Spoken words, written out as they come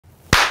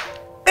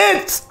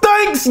It's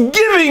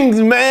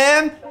Thanksgiving,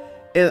 man,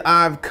 and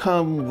I've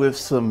come with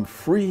some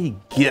free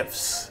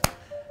gifts.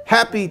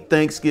 Happy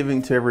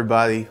Thanksgiving to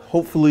everybody.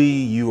 Hopefully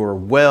you are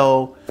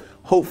well.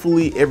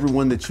 Hopefully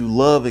everyone that you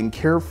love and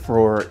care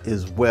for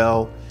is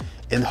well,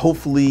 and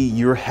hopefully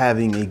you're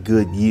having a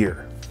good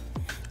year.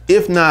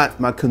 If not,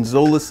 my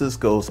condolences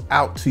goes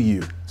out to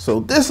you.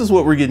 So this is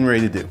what we're getting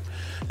ready to do,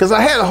 because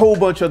I had a whole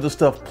bunch of other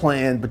stuff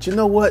planned, but you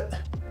know what?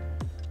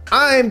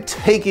 I'm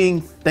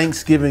taking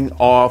Thanksgiving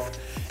off,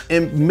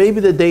 and maybe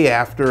the day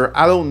after,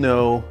 I don't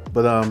know,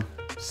 but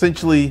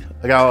essentially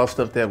I got a lot of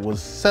stuff that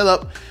was set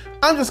up.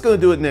 I'm just gonna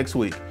do it next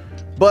week.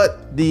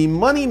 But the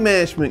money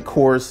management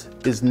course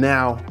is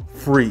now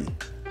free.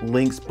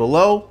 Links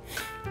below.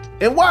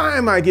 And why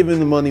am I giving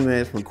the money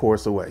management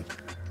course away?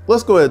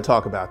 Let's go ahead and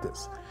talk about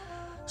this.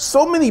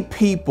 So many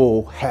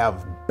people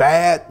have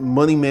bad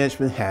money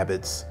management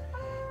habits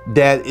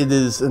that it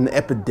is an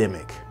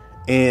epidemic.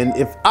 And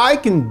if I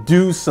can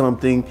do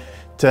something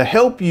to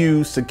help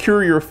you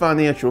secure your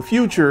financial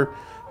future,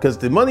 because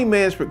the money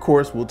management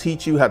course will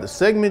teach you how to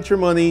segment your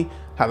money,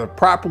 how to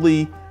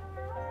properly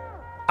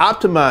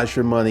optimize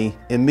your money,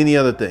 and many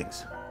other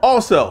things.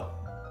 Also,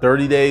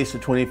 30 days to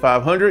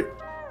 2,500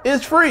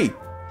 is free.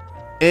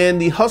 And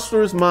the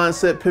Hustler's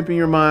Mindset, Pimping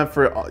Your Mind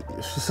for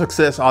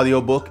Success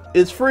audiobook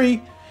is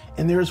free.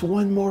 And there's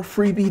one more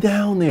freebie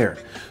down there.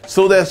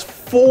 So that's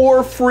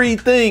 4 free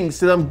things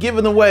that I'm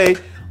giving away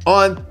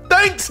on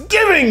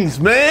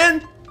Thanksgivings,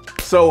 man.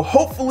 So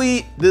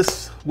hopefully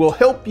this will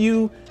help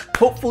you.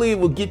 Hopefully it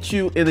will get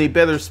you in a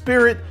better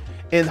spirit,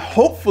 and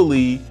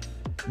hopefully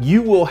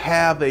you will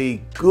have a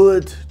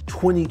good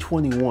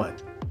 2021.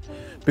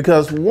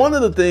 Because one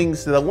of the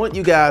things that I want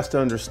you guys to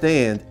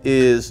understand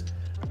is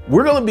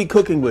we're gonna be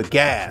cooking with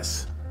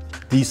gas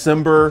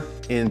December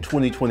in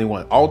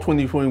 2021. All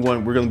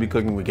 2021, we're gonna be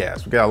cooking with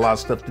gas. We got a lot of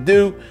stuff to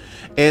do,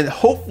 and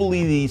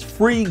hopefully these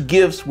free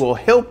gifts will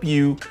help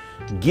you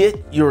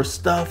get your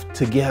stuff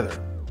together.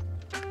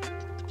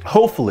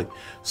 Hopefully.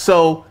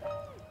 So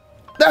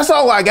that's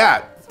all I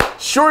got.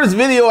 Shortest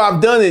video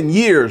I've done in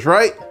years,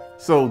 right?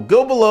 So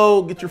go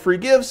below, get your free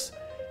gifts,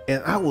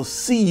 and I will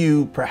see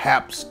you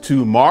perhaps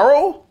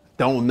tomorrow.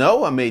 Don't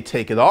know, I may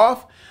take it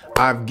off.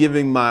 I'm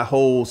giving my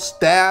whole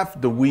staff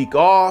the week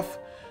off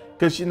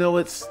because, you know,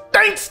 it's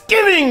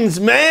Thanksgivings,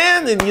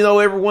 man. And, you know,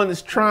 everyone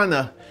is trying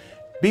to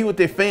be with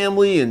their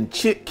family and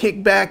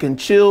kick back and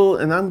chill,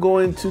 and I'm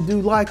going to do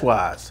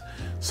likewise.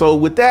 So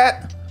with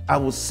that, I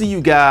will see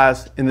you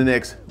guys in the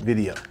next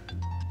video.